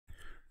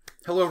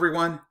Hello,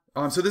 everyone.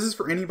 So this is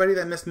for anybody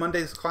that missed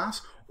Monday's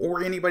class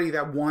or anybody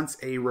that wants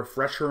a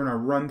refresher and a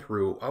run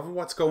through of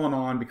what's going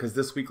on because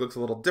this week looks a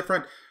little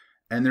different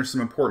and there's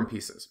some important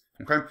pieces,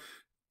 okay?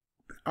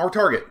 Our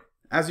target,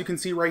 as you can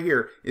see right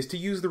here, is to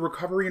use the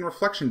recovery and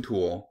reflection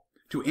tool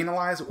to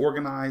analyze,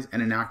 organize,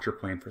 and enact your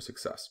plan for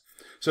success.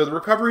 So the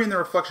recovery and the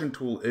reflection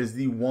tool is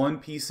the one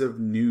piece of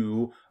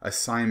new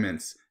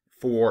assignments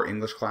for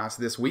English class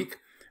this week,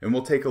 and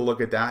we'll take a look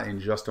at that in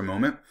just a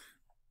moment.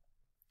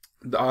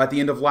 At the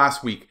end of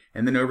last week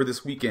and then over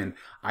this weekend,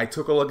 I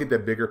took a look at the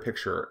bigger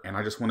picture, and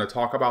I just want to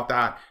talk about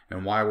that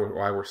and why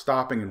we're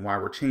stopping and why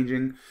we're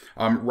changing.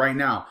 Right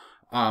now,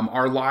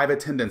 our live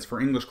attendance for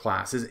English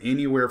class is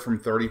anywhere from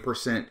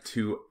 30%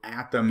 to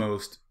at the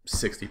most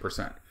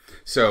 60%.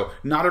 So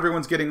not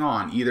everyone's getting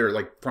on, either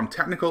like from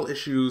technical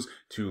issues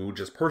to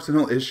just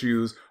personal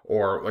issues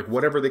or like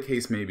whatever the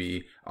case may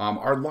be.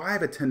 Our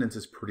live attendance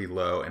is pretty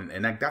low,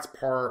 and that's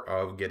part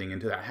of getting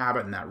into that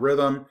habit and that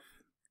rhythm.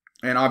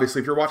 And obviously,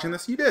 if you're watching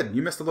this, you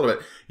missed a little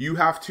bit. You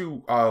have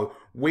to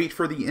wait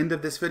for the end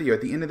of this video.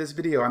 At the end of this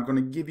video, I'm going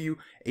to give you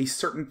a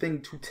certain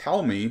thing to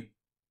tell me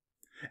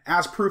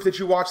as proof that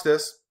you watched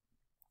this.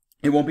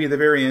 It won't be at the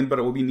very end, but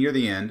it will be near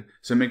the end.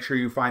 So make sure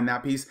you find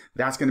that piece.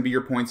 That's going to be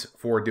your points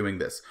for doing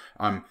this.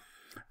 In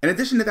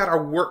addition to that,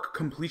 our work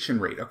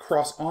completion rate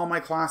across all my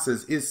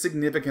classes is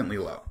significantly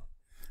low,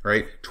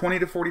 right? 20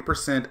 to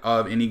 40%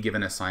 of any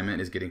given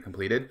assignment is getting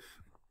completed.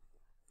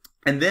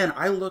 And then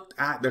I looked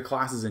at the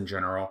classes in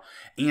general,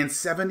 and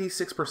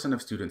 76%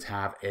 of students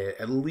have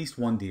at least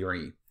one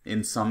DRE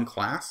in some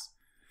class.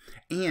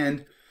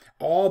 And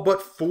all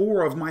but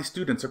 4 of my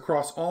students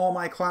across all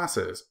my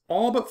classes,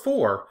 all but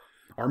 4,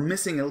 are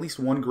missing at least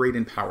one grade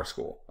in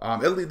PowerSchool,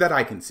 at least that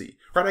I can see.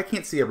 Right? I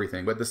can't see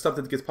everything, but the stuff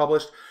that gets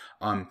published,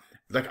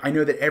 like I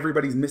know that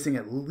everybody's missing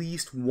at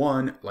least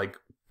one like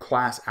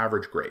class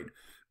average grade.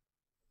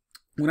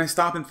 When I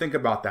stop and think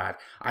about that,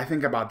 I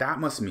think about that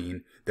must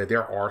mean that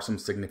there are some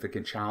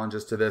significant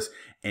challenges to this,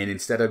 and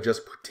instead of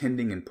just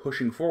pretending and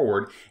pushing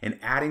forward and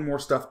adding more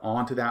stuff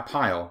onto that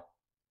pile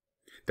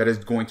that is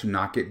going to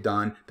not get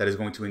done, that is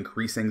going to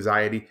increase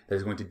anxiety, that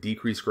is going to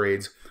decrease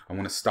grades, I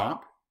want to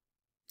stop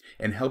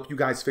and help you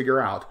guys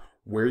figure out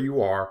where you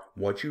are,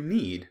 what you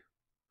need,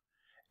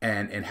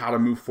 and how to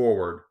move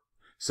forward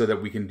so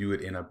that we can do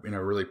it in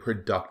a really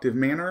productive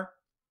manner.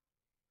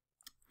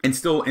 And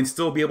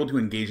still be able to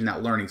engage in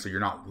that learning so you're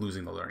not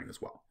losing the learning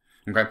as well.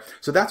 Okay,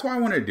 so that's why I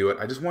wanted to do it.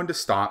 I just wanted to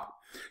stop.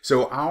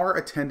 So our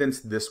attendance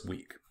this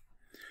week.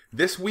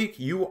 This week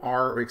you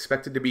are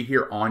expected to be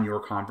here on your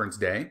conference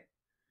day,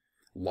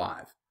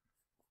 live.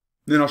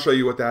 Then I'll show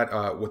you what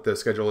the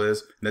schedule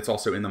is. That's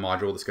also in the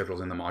module. The schedule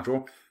is in the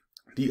module.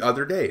 The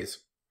other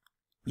days,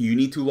 you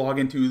need to log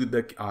into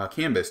the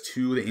Canvas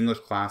to the English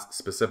class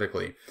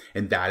specifically,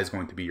 and that is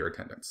going to be your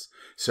attendance.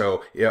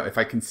 So if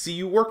I can see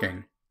you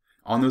working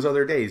on those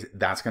other days,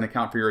 that's going to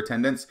count for your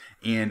attendance.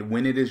 And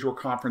when it is your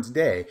conference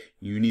day,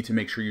 you need to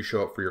make sure you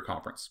show up for your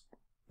conference.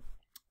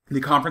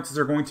 The conferences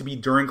are going to be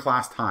during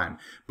class time,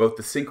 both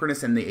the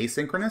synchronous and the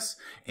asynchronous,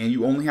 and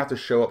you only have to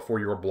show up for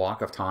your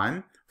block of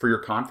time for your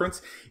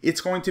conference.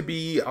 It's going to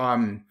be,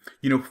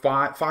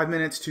 5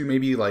 minutes to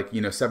maybe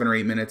 7 or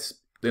 8 minutes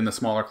in the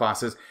smaller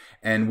classes,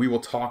 and we will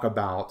talk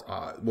about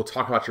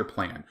your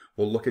plan.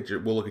 We'll look at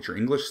your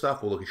English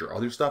stuff. We'll look at your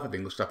other stuff if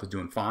English stuff is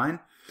doing fine,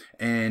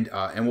 and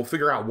we'll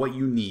figure out what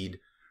you need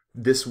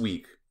this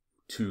week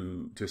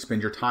to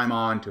spend your time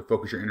on, to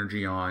focus your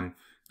energy on,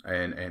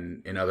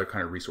 and other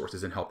kind of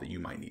resources and help that you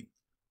might need.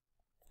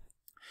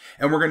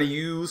 And we're going to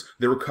use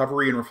the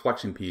recovery and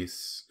reflection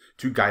piece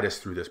to guide us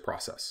through this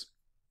process.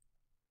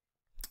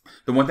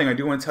 The one thing I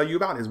do want to tell you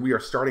about is we are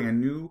starting a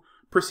new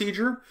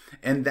procedure,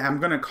 and I'm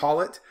going to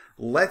call it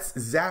Let's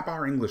Zap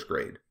Our English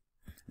Grade.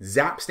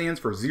 ZAP stands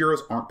for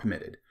zeros aren't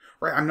permitted.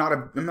 Right? I'm not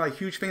a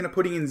huge fan of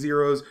putting in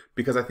zeros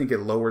because I think it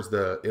lowers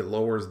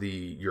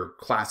your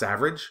class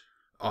average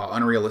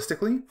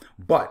unrealistically.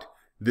 But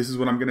this is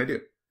what I'm going to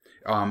do.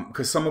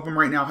 Because some of them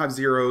right now have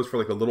zeros for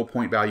like the little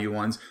point value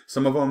ones.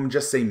 Some of them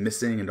just say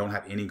missing and don't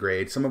have any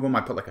grade. Some of them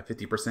I put like a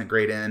 50%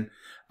 grade in,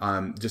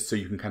 just so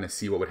you can kind of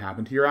see what would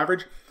happen to your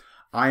average.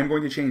 I am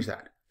going to change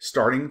that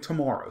starting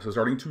tomorrow. So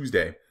starting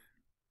Tuesday,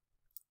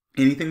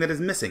 anything that is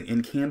missing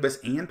in Canvas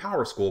and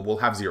PowerSchool will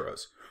have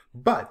zeros.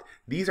 But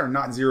these are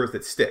not zeros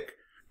that stick,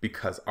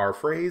 because our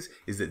phrase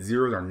is that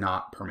zeros are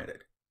not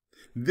permitted.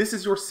 This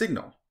is your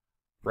signal,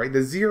 right?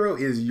 The zero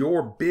is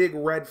your big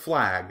red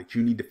flag that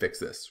you need to fix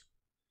this.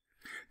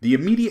 The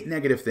immediate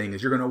negative thing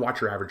is you're going to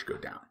watch your average go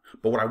down.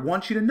 But what I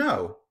want you to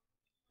know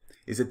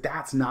is that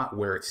that's not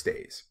where it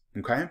stays,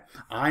 okay?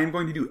 I am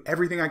going to do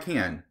everything I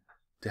can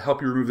to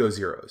help you remove those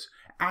zeros,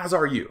 as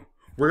are you.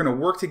 We're going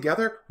to work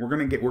together. We're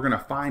going to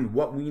find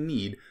what we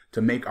need to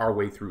make our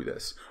way through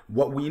this.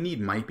 What we need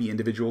might be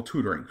individual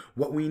tutoring.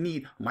 What we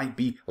need might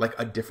be like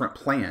a different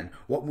plan.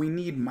 What we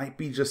need might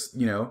be just,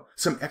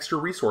 some extra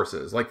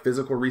resources like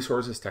physical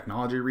resources,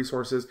 technology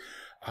resources.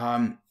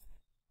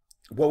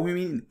 What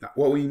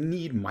we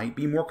need might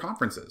be more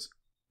conferences,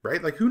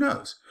 right? Like, who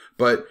knows?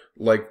 But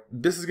like,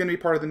 this is going to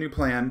be part of the new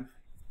plan.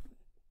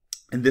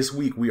 And this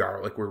week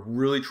we're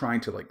really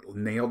trying to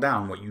nail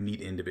down what you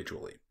need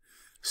individually.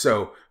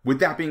 So with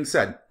that being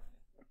said,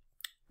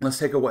 let's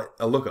take a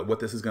look at what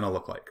this is going to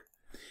look like.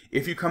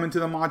 If you come into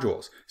the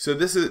modules, so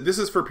this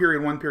is for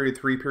period 1, period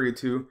 3, period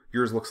 2.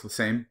 Yours looks the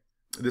same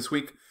this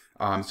week.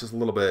 It's just a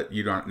little bit,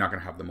 you're not going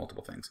to have the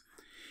multiple things.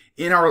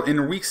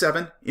 In week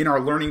 7, in our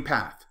learning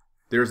path,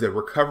 there's the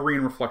recovery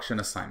and reflection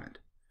assignment.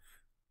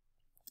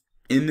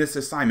 In this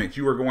assignment,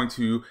 you are going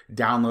to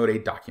download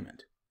a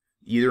document,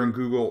 either in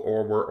Google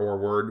or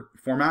Word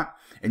format,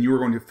 and you are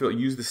going to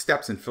use the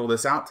steps and fill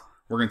this out.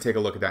 We're going to take a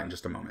look at that in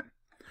just a moment.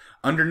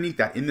 Underneath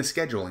that, in the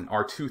scheduling,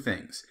 are 2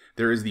 things.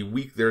 There's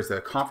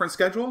the conference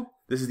schedule.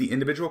 This is the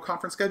individual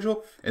conference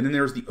schedule, and then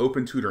there's the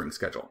open tutoring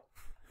schedule.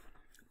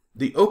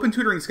 The open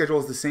tutoring schedule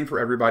is the same for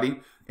everybody,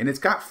 and it's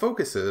got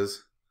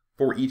focuses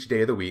for each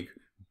day of the week,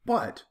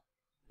 but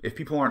if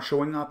people aren't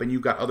showing up and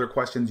you've got other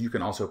questions, you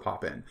can also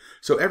pop in.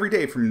 So every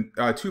day from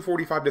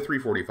 2:45 to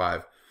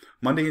 3:45,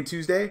 Monday and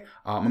Tuesday,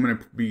 I'm going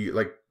to be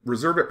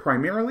reserve it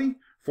primarily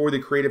for the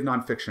creative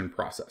nonfiction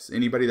process.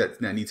 Anybody that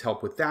needs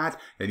help with that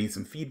needs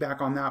some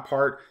feedback on that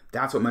part,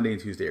 that's what Monday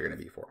and Tuesday are going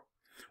to be for.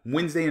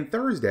 Wednesday and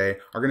Thursday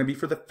are going to be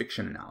for the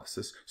fiction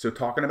analysis. So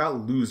talking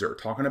about loser,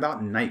 talking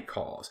about night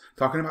calls,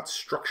 talking about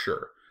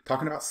structure,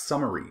 talking about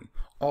summary,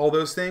 all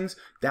those things,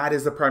 that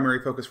is the primary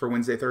focus for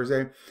Wednesday,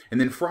 Thursday. And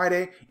then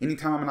Friday,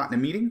 anytime I'm not in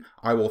a meeting,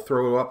 I will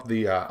throw up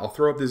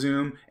the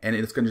Zoom, and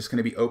it's just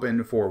going to be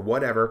open for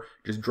whatever.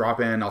 Just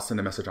drop in, I'll send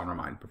a message on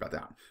Remind about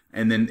that.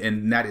 And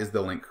that is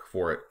the link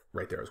for it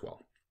right there as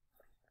well.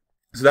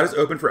 So that is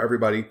open for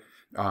everybody.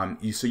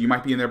 So you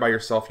might be in there by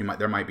yourself.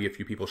 There might be a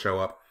few people show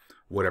up,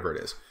 whatever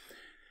it is.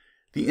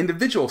 The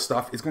individual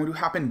stuff is going to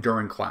happen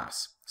during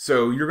class.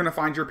 So you're going to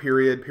find your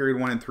period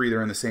 1 and 3,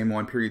 they're in the same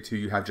one. Period 2,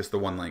 you have just the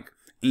one link.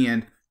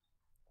 And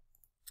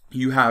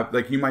you have,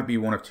 you might be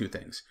one of 2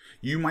 things.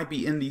 You might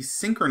be in the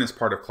synchronous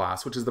part of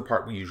class, which is the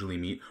part we usually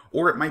meet,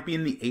 or it might be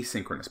in the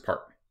asynchronous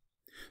part.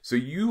 So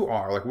you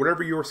are,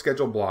 whatever your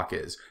scheduled block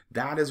is,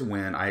 that is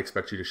when I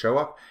expect you to show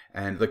up.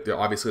 And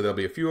obviously there'll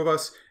be a few of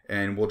us,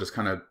 and we'll just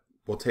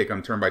we'll take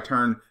them turn by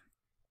turn.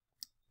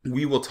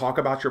 We will talk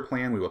about your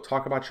plan. We will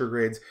talk about your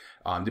grades.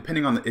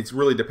 It's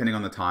really depending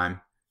on the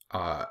time,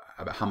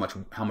 about how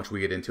much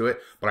we get into it.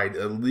 But I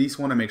at least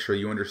want to make sure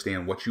you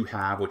understand what you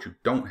have, what you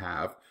don't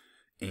have,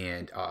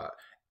 and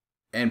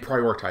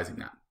prioritizing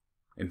that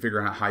and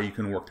figuring out how you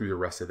can work through the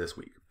rest of this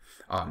week.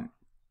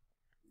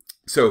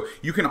 So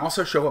you can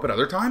also show up at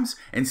other times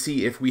and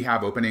see if we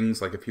have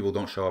openings, if people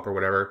don't show up or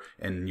whatever,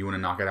 and you want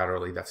to knock it out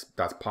early, that's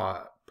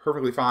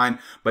perfectly fine.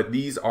 But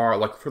these are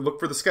look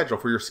for the schedule,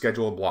 for your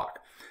scheduled block.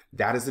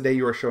 That is the day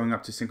you are showing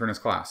up to synchronous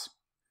class,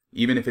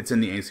 even if it's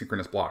in the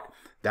asynchronous block.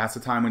 That's the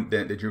time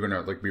that you're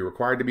going to be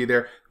required to be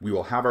there. We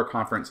will have our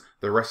conference.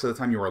 The rest of the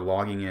time you are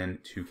logging in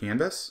to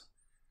Canvas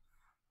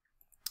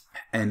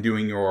and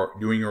doing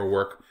your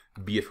work,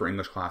 be it for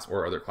English class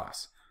or other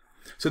class.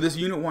 So this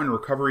Unit 1,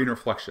 Recovery and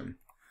Reflection,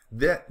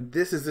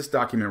 this is this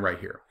document right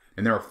here.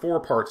 And there are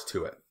 4 parts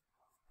to it.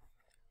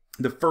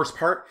 The first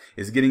part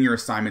is getting your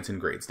assignments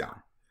and grades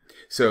down.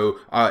 So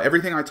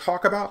everything I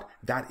talk about,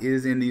 that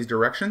is in these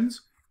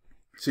directions.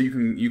 So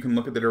you can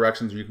look at the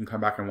directions, or you can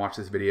come back and watch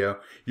this video.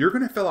 You're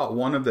going to fill out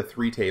one of the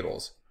 3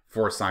 tables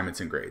for assignments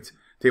and grades,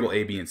 table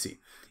A, B, and C.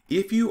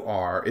 If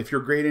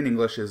your grade in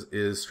English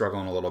is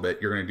struggling a little bit,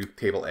 you're going to do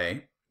table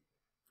A.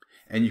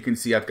 And you can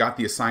see I've got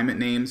the assignment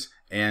names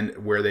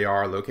and where they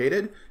are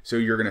located. So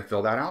you're going to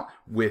fill that out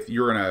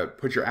you're going to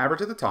put your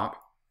average at the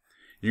top.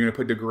 You're going to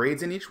put the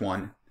grades in each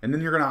one, and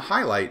then you're going to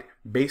highlight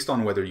based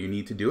on whether you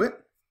need to do it,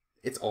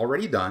 it's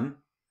already done,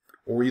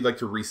 or you'd like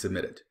to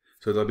resubmit it.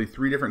 So there'll be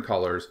 3 different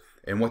colors,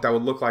 and what that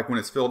would look like when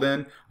it's filled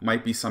in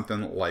might be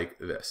something like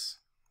this.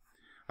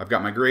 I've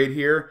got my grade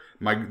here.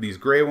 These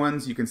gray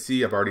ones, you can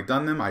see I've already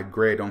done them.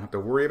 Gray I don't have to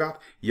worry about.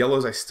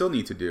 Yellows I still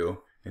need to do.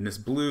 And this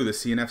blue, the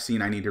CNF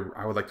scene,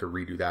 I would like to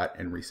redo that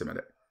and resubmit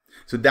it.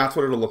 So that's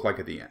what it'll look like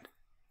at the end.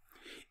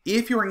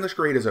 If your English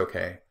grade is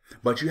okay,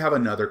 but you have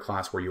another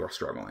class where you are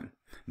struggling,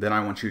 then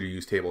I want you to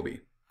use table B.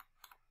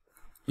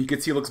 You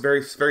can see it looks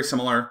very, very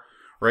similar,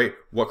 right?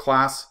 What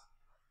class?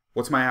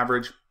 What's my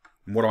average?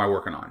 What am I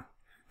working on?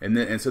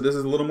 And so this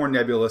is a little more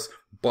nebulous,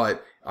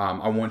 but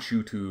I want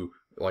you to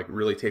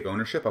really take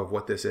ownership of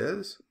what this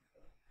is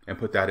and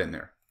put that in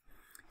there.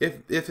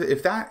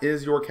 If that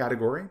is your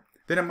category,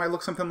 then it might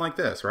look something like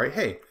this, right?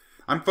 Hey,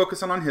 I'm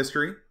focusing on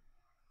history.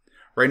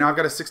 Right now I've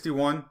got a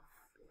 61.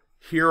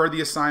 Here are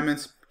the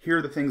assignments. Here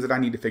are the things that I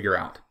need to figure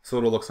out. So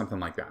it'll look something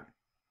like that.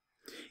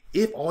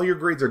 If all your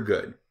grades are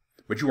good,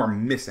 but you are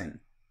missing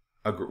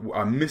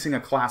a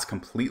class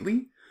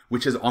completely,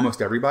 which is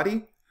almost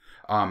everybody,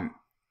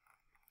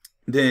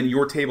 then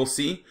your table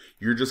C,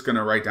 you're just going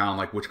to write down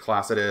which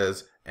class it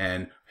is,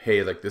 and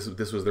hey,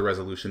 this was the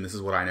resolution, this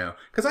is what I know.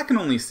 Because I can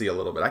only see a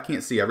little bit. I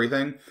can't see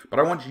everything, but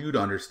I want you to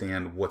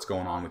understand what's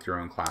going on with your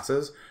own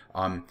classes.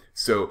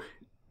 So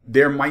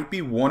there might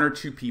be 1 or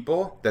 2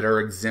 people that are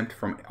exempt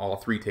from all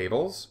 3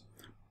 tables,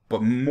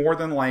 but more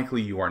than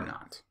likely you are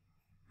not.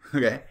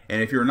 Okay?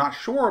 And if you're not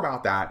sure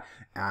about that,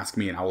 ask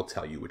me and I will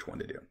tell you which one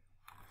to do.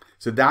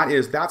 So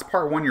that's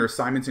part one, your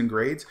assignments and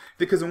grades,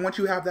 because once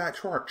you have that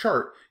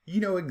chart, you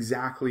know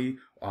exactly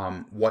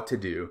what to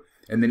do.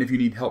 And then if you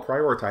need help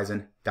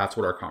prioritizing, that's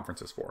what our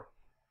conference is for.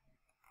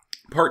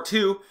 Part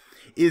two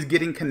is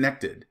getting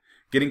connected.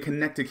 Getting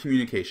connected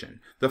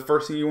communication. The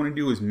first thing you want to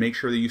do is make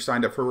sure that you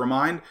signed up for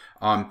Remind.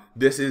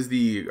 This is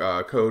the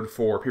code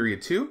for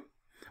period 2.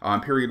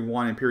 Period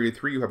 1 and period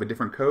 3, you have a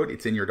different code.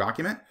 It's in your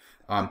document.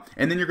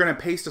 And then you're going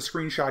to paste a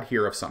screenshot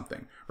here of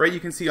something, right? You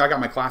can see I got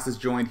my classes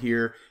joined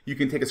here. You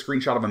can take a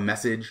screenshot of a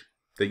message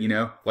that, you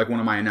know, like one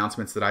of my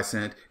announcements that I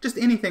sent, just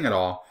anything at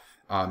all.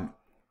 And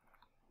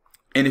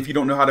if you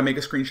don't know how to make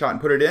a screenshot and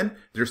put it in,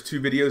 there's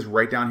 2 videos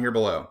right down here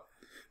below.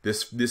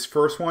 This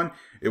first one,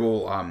 it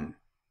will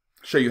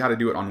show you how to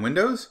do it on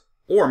Windows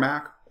or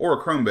Mac or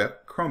a Chromebook,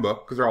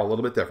 because they're all a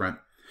little bit different.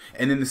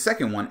 And then the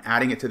second one,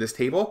 adding it to this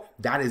table,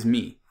 that is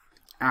me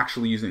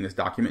actually using this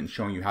document and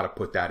showing you how to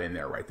put that in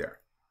there right there.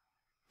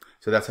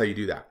 So that's how you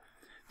do that.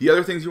 The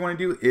other things you want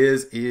to do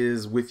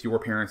is with your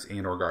parents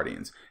and or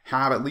guardians.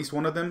 Have at least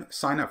one of them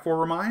sign up for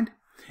Remind,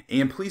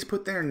 and please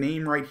put their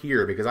name right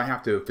here because I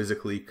have to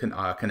physically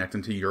connect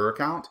them to your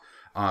account.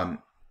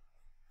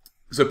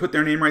 So put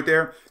their name right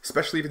there,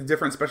 especially if it's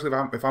different, especially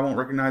if I won't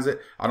recognize it.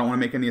 I don't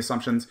want to make any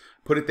assumptions.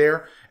 Put it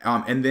there,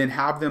 and then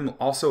have them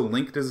also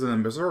linked as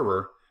an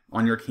observer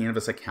on your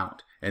Canvas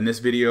account. And this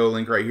video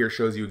link right here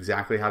shows you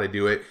exactly how to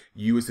do it.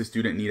 You as the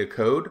student need a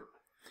code,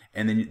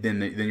 and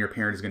then your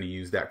parent is going to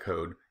use that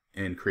code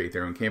and create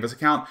their own Canvas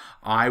account.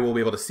 I will be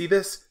able to see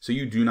this, so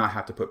you do not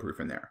have to put proof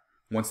in there.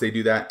 Once they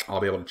do that, I'll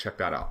be able to check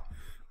that out.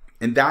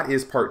 And that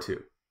is part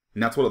 2.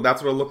 And that's what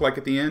it'll look like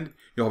at the end.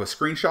 You'll have a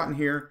screenshot in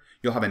here.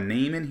 You'll have a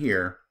name in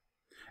here.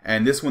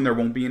 And this one, there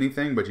won't be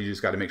anything, but you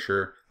just got to make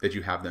sure that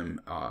you have them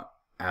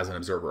as an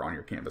observer on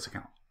your Canvas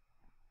account.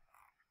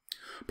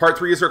 Part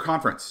 3 is our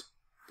conference.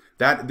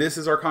 This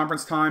is our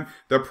conference time.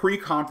 The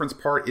pre-conference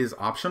part is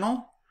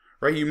optional,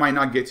 right? You might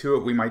not get to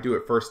it. We might do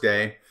it first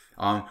day.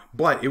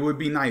 But it would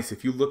be nice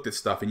if you looked at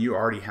stuff and you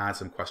already had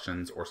some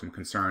questions or some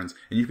concerns,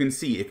 and you can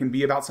see it can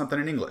be about something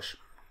in English.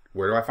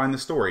 Where do I find the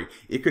story?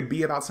 It could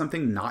be about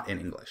something not in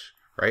English,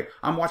 right?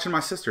 I'm watching my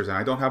sisters and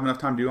I don't have enough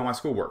time to do all my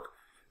schoolwork.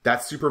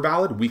 That's super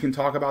valid. We can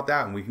talk about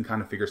that and we can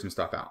kind of figure some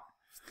stuff out.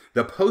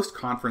 The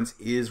post-conference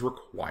is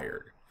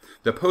required.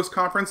 The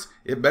post-conference,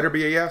 it better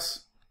be a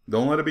yes.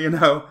 Don't let it be a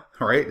no,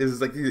 all right? This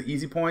is like these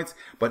easy points,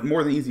 but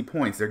more than easy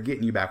points, they're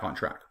getting you back on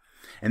track.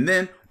 And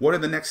then what are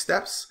the next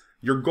steps?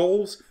 Your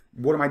goals.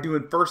 What am I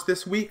doing first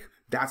this week?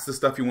 That's the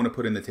stuff you want to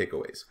put in the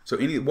takeaways. So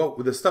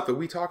the stuff that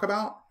we talk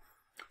about,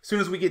 as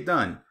soon as we get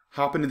done,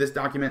 hop into this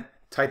document,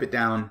 type it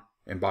down,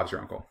 and Bob's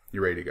your uncle.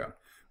 You're ready to go.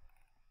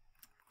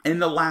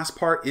 And the last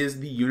part is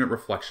the unit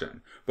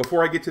reflection.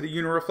 Before I get to the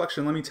unit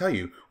reflection, let me tell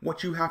you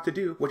what you have to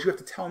do, what you have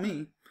to tell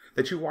me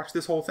that you watched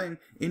this whole thing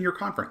in your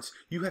conference.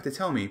 You have to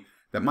tell me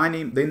that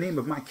the name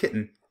of my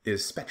kitten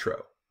is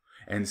Spettro.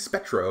 And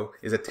Spettro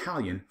is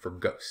Italian for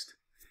ghost.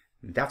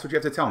 And that's what you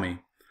have to tell me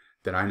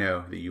that I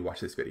know that you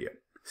watched this video.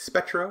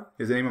 Spettro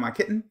is the name of my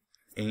kitten,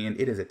 and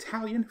it is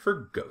Italian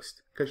for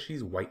ghost because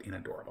she's white and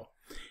adorable.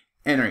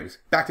 Anyways,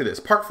 back to this.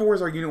 Part 4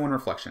 is our Unit 1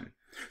 reflection.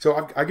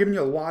 So I've given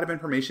you a lot of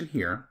information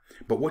here,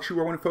 but what you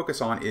want to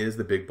focus on is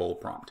the big bold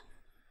prompt.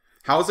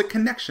 How has a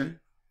connection,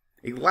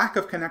 a lack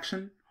of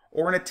connection,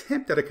 or an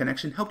attempt at a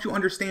connection helped you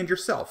understand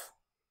yourself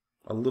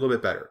a little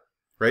bit better,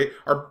 right?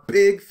 Our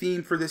big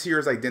theme for this year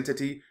is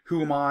identity.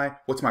 Who am I?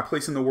 What's my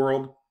place in the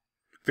world?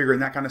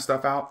 Figuring that kind of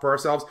stuff out for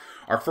ourselves.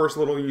 Our first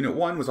little Unit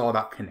 1 was all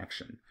about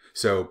connection.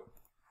 So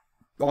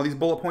all these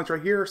bullet points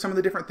right here are some of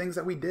the different things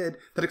that we did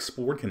that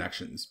explored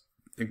connections.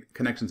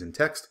 Connections in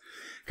text,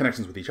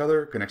 connections with each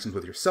other, connections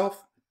with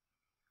yourself.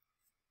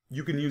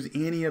 You can use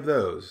any of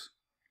those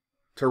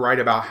to write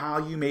about how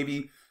you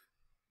maybe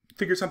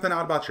figured something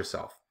out about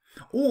yourself.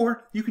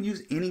 Or you can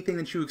use anything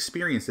that you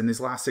experienced in these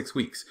last 6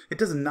 weeks. It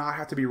does not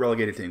have to be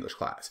relegated to English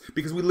class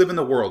because we live in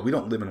the world. We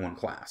don't live in one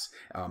class.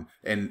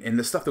 And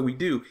the stuff that we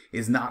do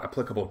is not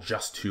applicable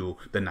just to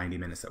the 90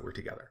 minutes that we're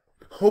together.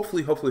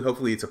 Hopefully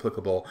it's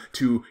applicable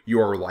to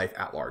your life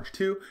at large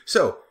too.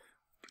 So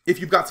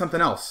if you've got something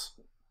else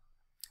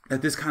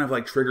that this kind of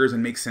like triggers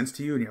and makes sense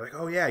to you and you're like,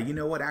 oh yeah, you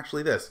know what,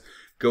 actually this,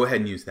 go ahead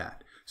and use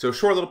that. So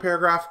short little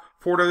paragraph,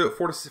 4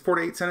 to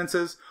 8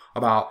 sentences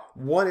about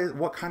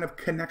what kind of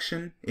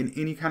connection in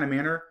any kind of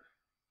manner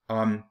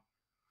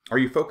are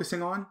you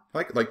focusing on?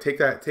 Like take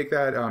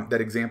that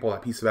example,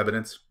 that piece of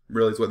evidence,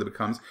 really is what it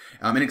becomes,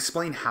 and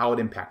explain how it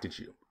impacted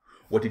you.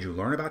 What did you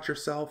learn about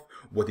yourself?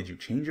 What did you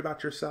change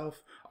about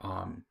yourself?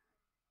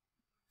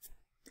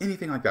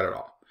 Anything like that at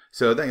all.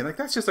 So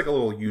that's just like a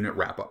little unit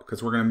wrap up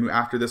because we're going to move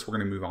after this. We're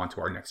going to move on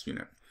to our next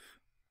unit.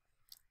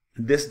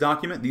 This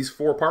document, these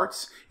 4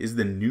 parts, is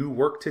the new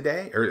work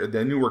today, or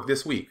the new work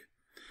this week.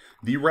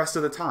 The rest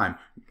of the time,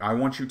 I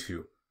want you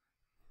to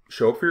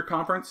show up for your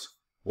conference.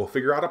 We'll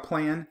figure out a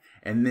plan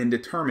and then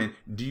determine,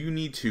 do you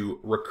need to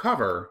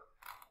recover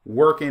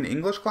work in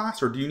English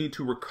class or do you need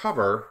to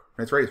recover?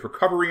 That's right, it's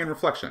recovery and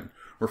reflection.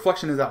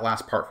 Reflection is that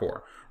last part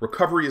 4.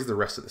 Recovery is the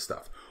rest of the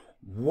stuff.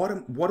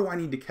 what do I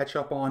need to catch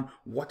up on?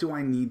 What do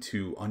I need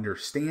to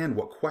understand?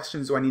 What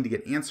questions do I need to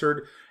get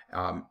answered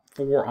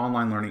for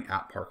online learning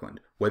at Parkland,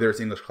 whether it's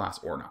English class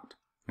or not?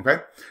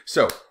 Okay,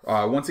 so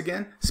once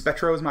again,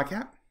 Spettro is my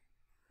cat,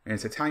 and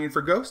it's Italian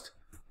for ghost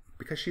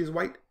because she is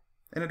white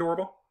and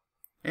adorable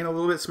and a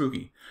little bit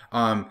spooky.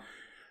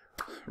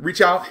 Reach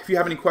out if you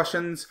have any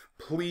questions.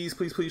 Please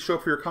show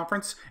up for your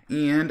conference,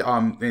 and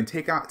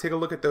take a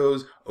look at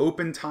those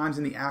open times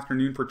in the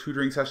afternoon for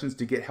tutoring sessions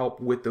to get help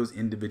with those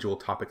individual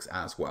topics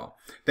as well.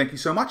 Thank you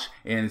so much,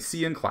 and see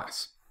you in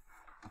class.